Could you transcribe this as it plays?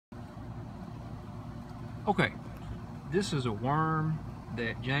Okay, this is a worm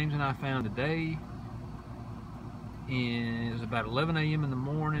that James and I found today. And it was about 11 a.m. in the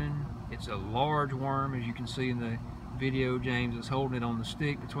morning. It's a large worm, as you can see in the video. James is holding it on the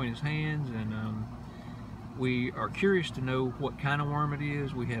stick between his hands, and we are curious to know what kind of worm it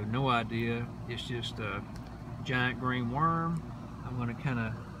is. We have no idea. It's just a giant green worm. I'm going to kind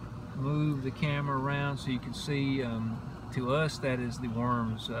of move the camera around so you can see. To us, that is the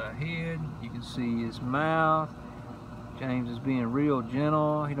worm's head. You can see his mouth. James is being real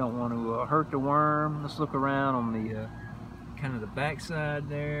gentle. He don't want to hurt the worm. Let's look around on the kind of the back side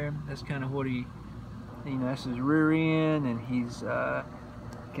there. That's kind of what he, that's his rear end, and he's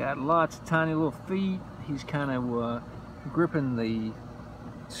got lots of tiny little feet. He's kind of gripping the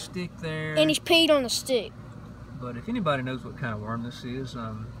stick there. And he's peed on the stick. But if anybody knows what kind of worm this is,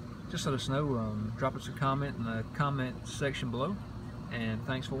 just let us know. Drop us a comment in the comment section below. And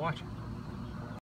thanks for watching.